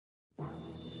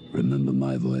Remember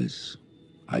my voice?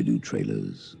 I do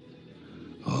trailers.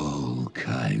 All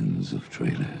kinds of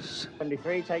trailers.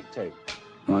 73, take 2.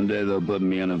 One day they'll put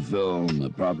me in a film, a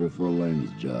proper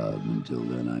full-length job. Until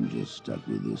then, I'm just stuck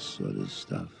with this sort of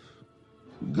stuff.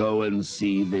 Go and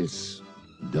see this.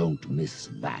 Don't miss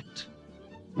that.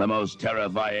 The most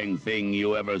terrifying thing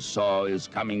you ever saw is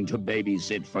coming to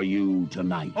babysit for you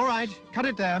tonight. All right, cut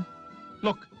it there.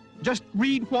 Look, just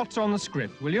read what's on the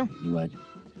script, will you? What?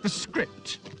 The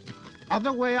script.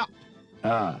 Other way up.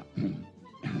 Ah.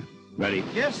 Ready?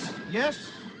 Yes, yes.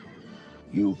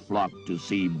 You flock to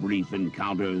see brief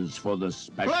encounters for the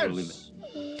special... Close.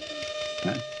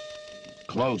 Huh?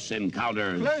 Close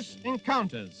encounters. Close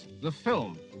Encounters, the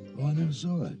film. Oh, I never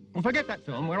saw it. Well, forget that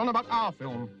film. We're on about our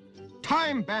film.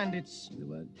 Time Bandits. The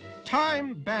what?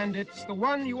 Time Bandits, the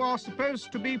one you are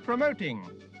supposed to be promoting.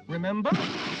 Remember?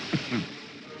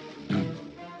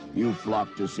 You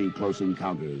flocked to see Close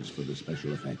Encounters for the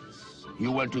special effects.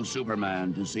 You went to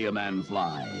Superman to see a man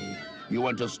fly. You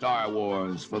went to Star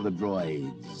Wars for the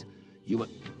droids. You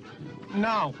went...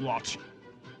 Now what?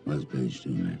 What's page 2,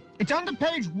 man? It's under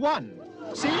page 1.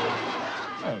 See?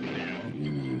 Oh, dear.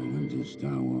 You went to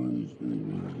Star Wars for the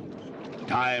droids.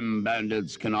 Time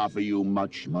Bandits can offer you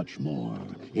much, much more.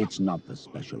 It's not the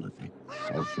special effects,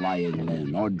 or flying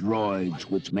men, or droids,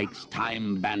 which makes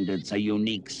Time Bandits a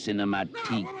unique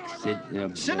cinematic...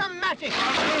 Cinematic!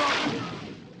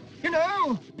 You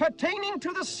know, pertaining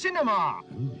to the cinema.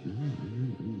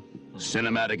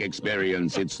 Cinematic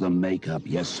experience, it's the makeup.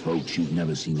 Yes, folks, you've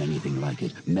never seen anything like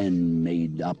it. Men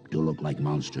made up to look like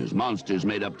monsters. Monsters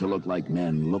made up to look like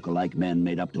men. Look-alike men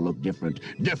made up to look different.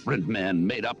 Different men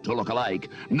made up to look alike.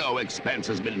 No expense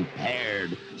has been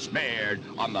spared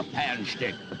on the pan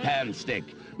stick.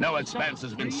 No expense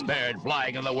has been spared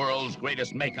flying in the world's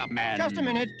greatest makeup man. Just a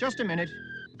minute.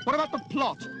 What about the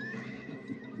plot?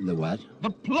 The what? The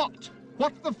plot.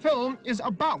 What the film is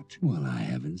about. Well, I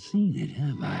haven't seen it,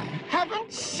 have I?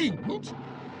 Haven't seen it?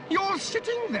 You're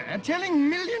sitting there telling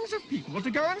millions of people to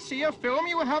go and see a film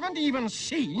you haven't even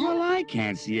seen? Well, I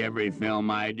can't see every film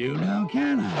I do now,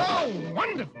 can I? Oh,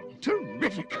 wonderful.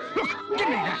 Terrific. Look, give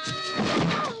me that.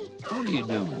 What are you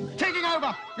doing? Taking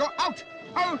over. You're out.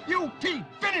 O-U-T.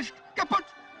 Finished. Kaput.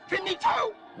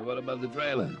 Finito. What about the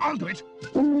trailer? I'll do it.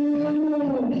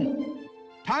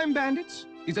 Time Bandits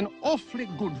is an awfully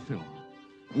good film.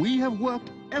 We have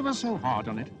worked ever so hard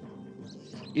on it.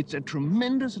 It's a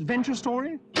tremendous adventure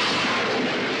story.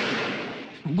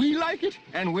 We like it,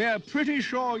 and we're pretty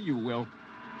sure you will.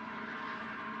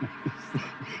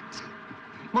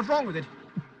 What's wrong with it?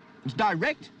 It's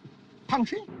direct,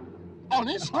 punchy,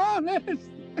 honest. Honest?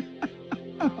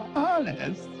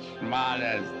 Honest?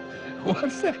 Modest.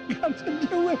 What's that got to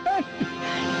do with it?